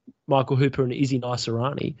 outside of Michael Hooper and Izzy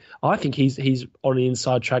Naisarani, I think he's on an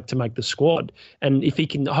inside track to make the squad. And if he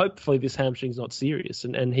can, hopefully this hamstring's not serious,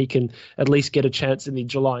 and he can at least get a chance in the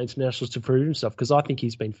July internationals to prove himself, because I think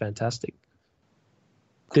he's been fantastic.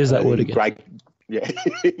 There's that word again. Great, yeah,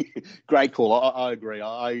 great call. I agree.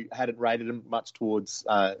 I hadn't rated him much towards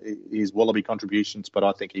his Wallaby contributions, but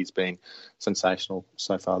I think he's been sensational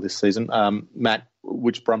so far this season. Matt,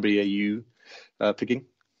 which Brumby are you picking?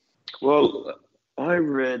 Well, I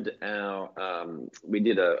read we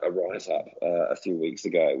did a write-up a few weeks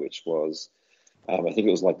ago, which was, I think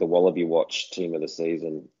it was like the Wallaby Watch team of the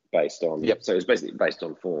season based on, so it was basically based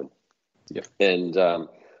on form. Yep. And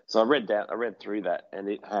so I read through that, and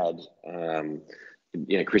it had,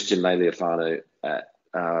 Christian Leali'ifano at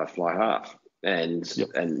fly half, and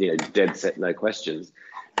dead set, no questions.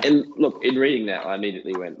 And look, in reading that, I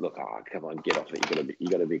immediately went, "Look, come on, get off it! You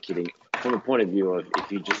got to be kidding." From a point of view of,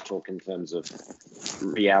 if you just talk in terms of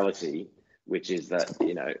reality, which is that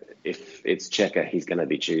if it's Checker, he's going to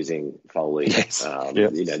be choosing Foley. Yes.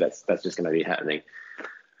 That's just going to be happening.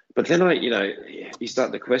 But then you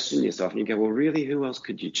start to question yourself, and you go, "Well, really, who else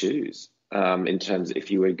could you choose in terms of if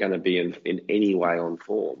you were going to be in any way on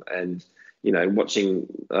form?" And watching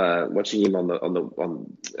him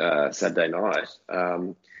on Saturday night,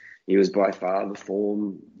 he was by far the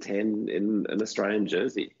form 10 in an Australian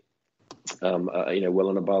jersey, well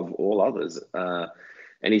and above all others.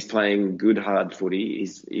 And he's playing good, hard footy.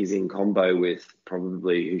 He's in combo with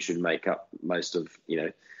probably who should make up most of,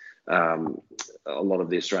 a lot of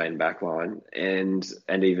the Australian backline and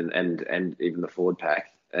even the forward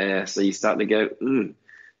pack. So you're starting to go,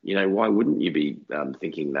 why wouldn't you be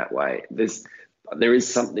thinking that way? There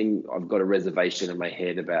is something I've got a reservation in my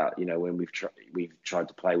head about, when we've tried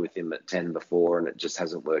to play with him at 10 before and it just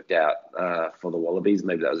hasn't worked out for the Wallabies.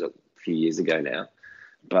 Maybe that was a few years ago now.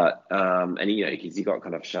 But, he got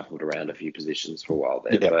kind of shuffled around a few positions for a while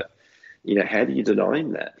there. Yep. But, how do you deny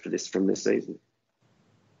him that from this season?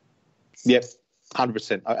 Yep,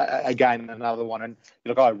 100%. Again, another one. And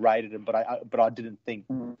look, I rated him, but I didn't think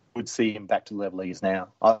we'd see him back to the level he is now.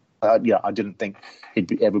 I didn't think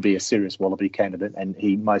he'd ever be a serious Wallaby candidate, and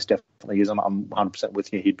he most definitely is. I'm 100%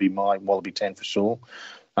 with you. He'd be my Wallaby 10 for sure.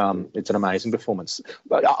 It's an amazing performance.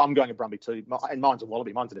 I'm going a Brumby too, and mine's a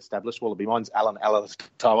Wallaby. Mine's an established Wallaby. Mine's Alan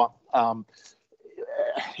Alaalatoa. I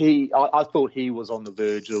thought he was on the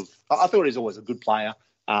verge of. I thought he was always a good player.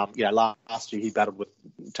 Last year he battled with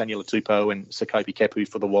Taniela Tupou and Sekope Kepu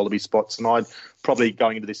for the Wallaby spots, and I'd probably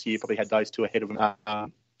going into this year probably had those two ahead of him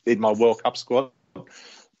in my World Cup squad.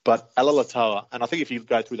 But Alaalatoa, and I think if you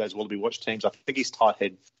go through those Wallaby watch teams, I think he's tight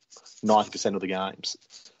head 90% of the games.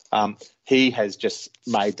 He has just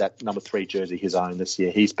made that number 3 jersey his own this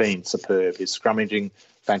year. He's been superb. His scrummaging,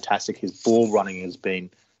 fantastic. His ball running has been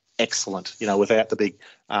excellent. Without the big,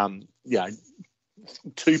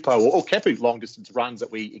 Tupou or Kepu long distance runs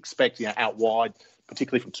that we expect, out wide,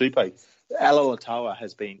 particularly from Tupou. Alaalatoa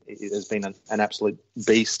has been an absolute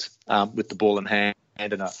beast with the ball in hand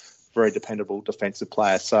and a very dependable defensive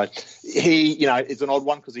player. So he, is an odd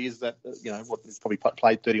one because he is that, he's probably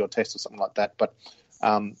played 30 odd tests or something like that. But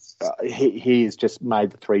he has just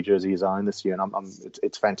made the 3 jersey his own this year, and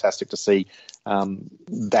it's fantastic to see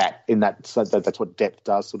that in that. So that's what depth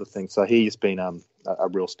does, sort of thing. So he's been a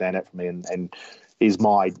real standout for me, and is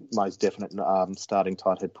my most definite starting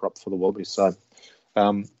tight head prop for the Wallabies. So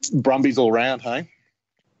Brumbies all round, hey?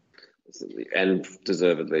 And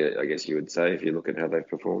deservedly, I guess you would say, if you look at how they've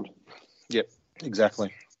performed. Yep,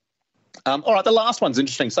 exactly. All right, the last one's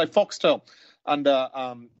interesting. So Foxtel, under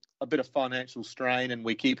a bit of financial strain, and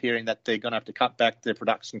we keep hearing that they're going to have to cut back their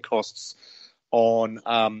production costs on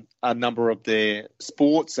a number of their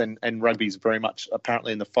sports, and rugby's very much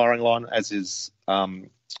apparently in the firing line, as is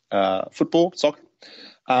football, soccer.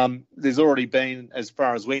 There's already been, as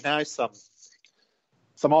far as we know, some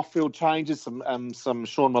off-field changes. Some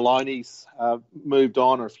Sean Maloney's moved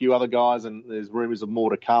on, or a few other guys, and there's rumours of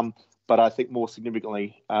more to come. But I think more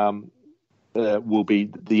significantly will be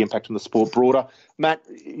the impact on the sport broader. Matt,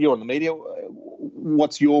 you're in the media.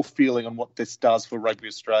 What's your feeling on what this does for Rugby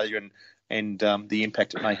Australia and the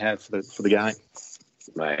impact it may have for the game?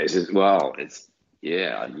 Mate, you're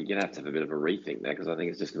going to have a bit of a rethink there, because I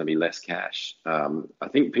think it's just going to be less cash. I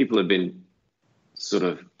think people have been sort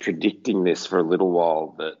of predicting this for a little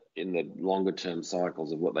while, that in the longer term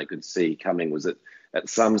cycles of what they could see coming was that at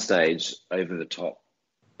some stage over the top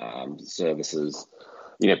services,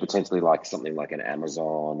 potentially like something like an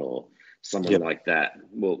Amazon or something like that,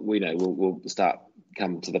 we'll start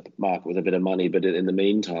come to the market with a bit of money. But in the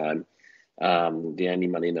meantime, the only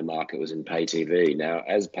money in the market was in pay TV. Now,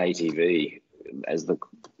 as pay TV, as the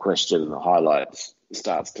question highlights,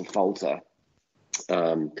 starts to falter,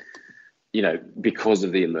 because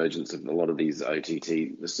of the emergence of a lot of these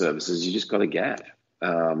OTT services, you just got a gap.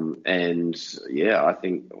 I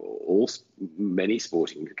think many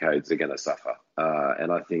sporting codes are going to suffer. And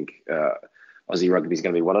I think Aussie Rugby is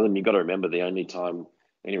going to be one of them. You've got to remember the only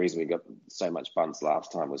reason we got so much bunts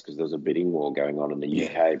last time was because there was a bidding war going on in the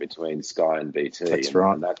UK between Sky and BT. That's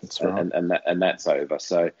right. And that's over.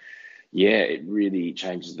 So, it really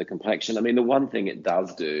changes the complexion. I mean, the one thing it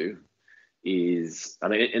does do is,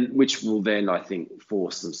 which will then, I think,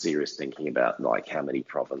 force some serious thinking about like how many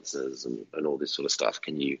provinces and all this sort of stuff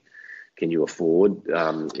can you afford,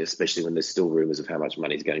 especially when there's still rumours of how much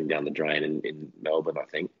money is going down the drain in Melbourne, I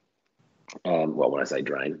think. When I say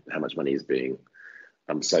drain, how much money is being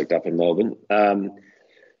soaked up in Melbourne. I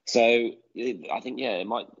think, it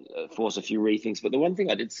might force a few rethinks. But the one thing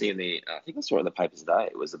I did see I think I saw it in the paper today,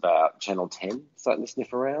 it was about Channel 10 starting to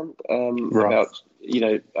sniff around. About,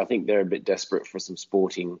 I think they're a bit desperate for some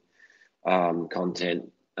sporting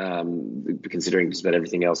content, considering just about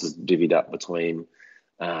everything else is divvied up between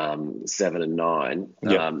 7 and 9.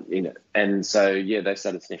 Yep. And so, they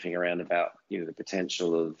started sniffing around about, the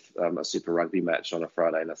potential of a Super Rugby match on a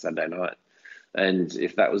Friday and a Saturday night. And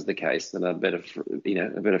if that was the case, then a better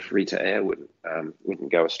free to air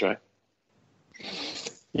wouldn't go astray.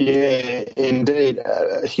 Yeah, indeed.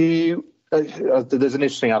 Hugh, there's an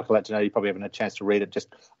interesting article out today. You probably haven't had a chance to read it. Just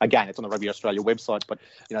again, it's on the Rugby Australia website. But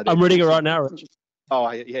I'm reading it right now, Rich. Oh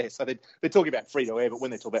yeah, so they're talking about free to air, but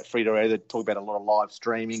when they talk about free to air, they talk about a lot of live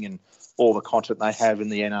streaming and all the content they have in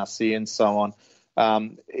the NRC and so on.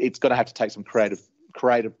 It's going to have to take some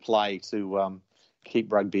creative play to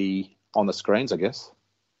keep rugby on the screens, I guess.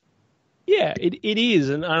 Yeah, it is,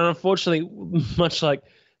 and unfortunately, much like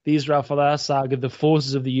the Israel Folau saga, the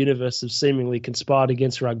forces of the universe have seemingly conspired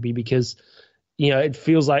against rugby because, it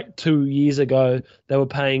feels like 2 years ago they were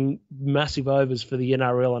paying massive overs for the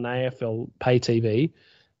NRL and AFL pay TV,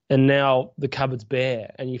 and now the cupboard's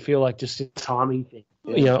bare, and you feel like just a timing thing.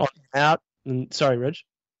 Yeah. Out. And sorry, Reg.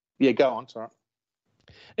 Yeah, go on. Sorry.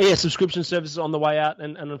 Yeah, subscription services on the way out,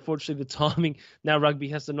 and unfortunately the timing, now rugby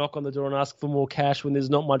has to knock on the door and ask for more cash when there's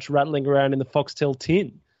not much rattling around in the Foxtel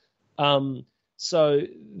tin. So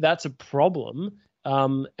that's a problem,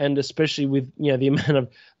 and especially with the amount of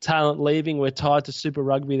talent leaving, we're tied to Super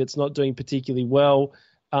Rugby that's not doing particularly well,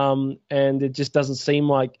 and it just doesn't seem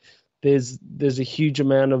like there's a huge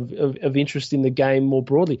amount of interest in the game more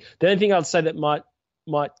broadly. The only thing I'd say that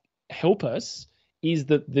might help us is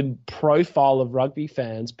that the profile of rugby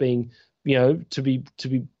fans being, to be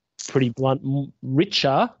pretty blunt,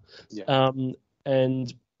 richer,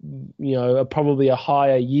 and probably a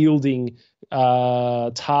higher yielding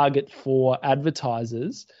target for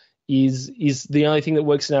advertisers is the only thing that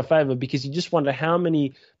works in our favour, because you just wonder how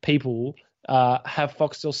many people have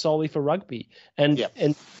Foxtel solely for rugby, and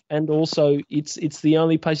also it's the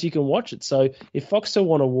only place you can watch it. So if Foxtel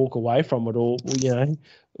want to walk away from it, or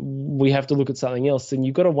we have to look at something else, then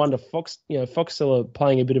you've got to wonder Foxtel are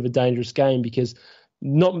playing a bit of a dangerous game, because they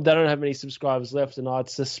don't have many subscribers left, and I'd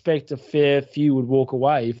suspect a fair few would walk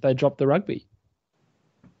away if they drop the rugby.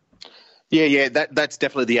 Yeah, that's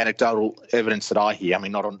definitely the anecdotal evidence that I hear. I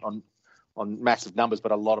mean, not on massive numbers,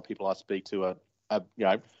 but a lot of people I speak to are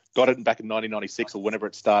got it back in 1996 or whenever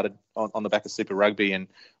it started on the back of Super Rugby, and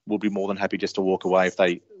will be more than happy just to walk away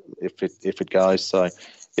if it goes. So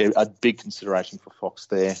a big consideration for Fox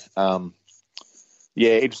there.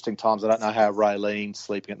 Interesting times. I don't know how Raylene's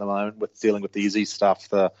sleeping at the moment with dealing with the Izzy stuff,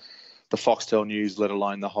 the Foxtel news, let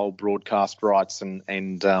alone the whole broadcast rights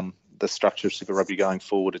and the structure of Super Rugby going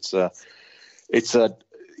forward. It's a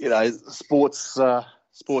sports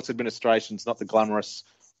administration's not the glamorous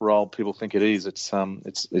role people think it is. It's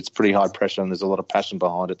pretty high pressure, and there's a lot of passion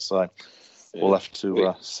behind it. So we'll have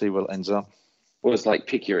to see where it ends up. Well, it's like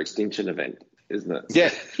pick your extinction event, isn't it? Yeah.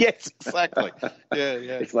 Yes. Exactly. Yeah.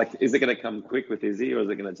 It's like, is it going to come quick with Izzy, or is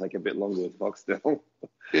it going to take a bit longer with Foxtel?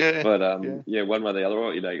 Yeah. But one way or the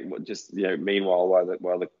other. Just meanwhile,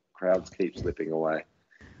 while the crowds keep slipping away,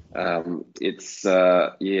 and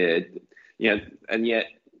yet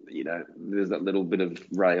there's that little bit of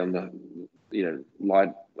ray on the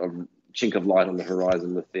light of chink of light on the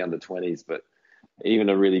horizon with the under-20s, but even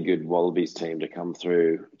a really good Wallabies team to come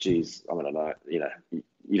through, geez, I don't know,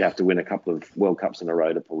 you'd have to win a couple of World Cups in a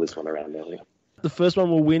row to pull this one around early. The first one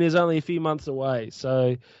we'll win is only a few months away,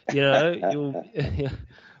 so we'll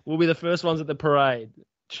be the first ones at the parade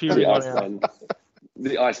cheering on out.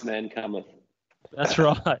 The Iceman cometh. That's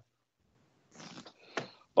right.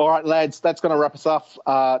 All right, lads, that's going to wrap us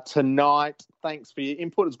up tonight. Thanks for your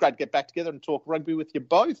input. It was great to get back together and talk rugby with you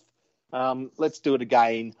both. Let's do it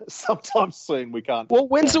again sometime soon. We can't. Well,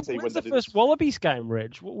 when's the first Wallabies game,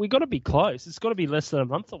 Reg? We got to be close. It's got to be less than a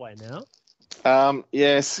month away now.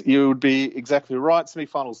 Yes, you would be exactly right.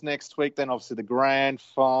 Semi-finals next week. Then obviously the grand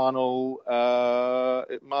final.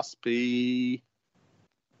 It must be.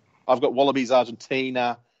 I've got Wallabies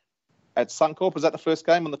Argentina at Suncorp. Was that the first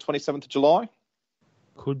game on the 27th of July?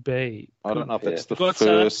 Could be. I don't know if that's the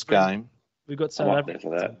first game. We've got South Africa for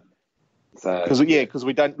that. Because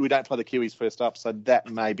we don't play the Kiwis first up, so that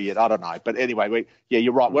may be it. I don't know, but anyway,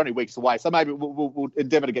 you're right. We're only weeks away, so maybe we'll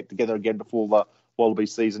endeavour to get together again before the Wallaby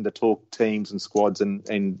season to talk teams and squads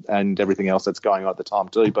and everything else that's going on at the time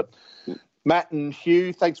too. But Matt and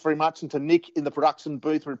Hugh, thanks very much, and to Nick in the production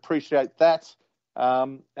booth, we appreciate that.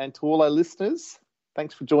 And to all our listeners,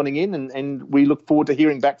 thanks for joining in, and we look forward to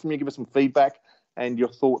hearing back from you. Give us some feedback and your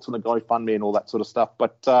thoughts on the GoFundMe and all that sort of stuff.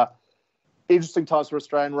 But interesting times for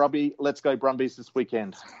Australian rugby. Let's go Brumbies this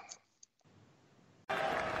weekend.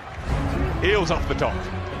 Eels off the top.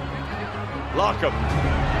 Larkham.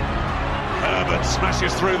 Herbert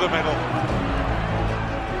smashes through the middle.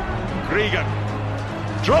 Gregan.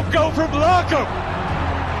 Drop goal from Larkham.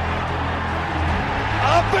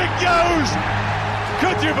 Up it goes.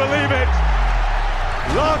 Could you believe it?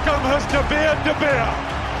 Larkham has De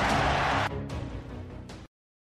Beer.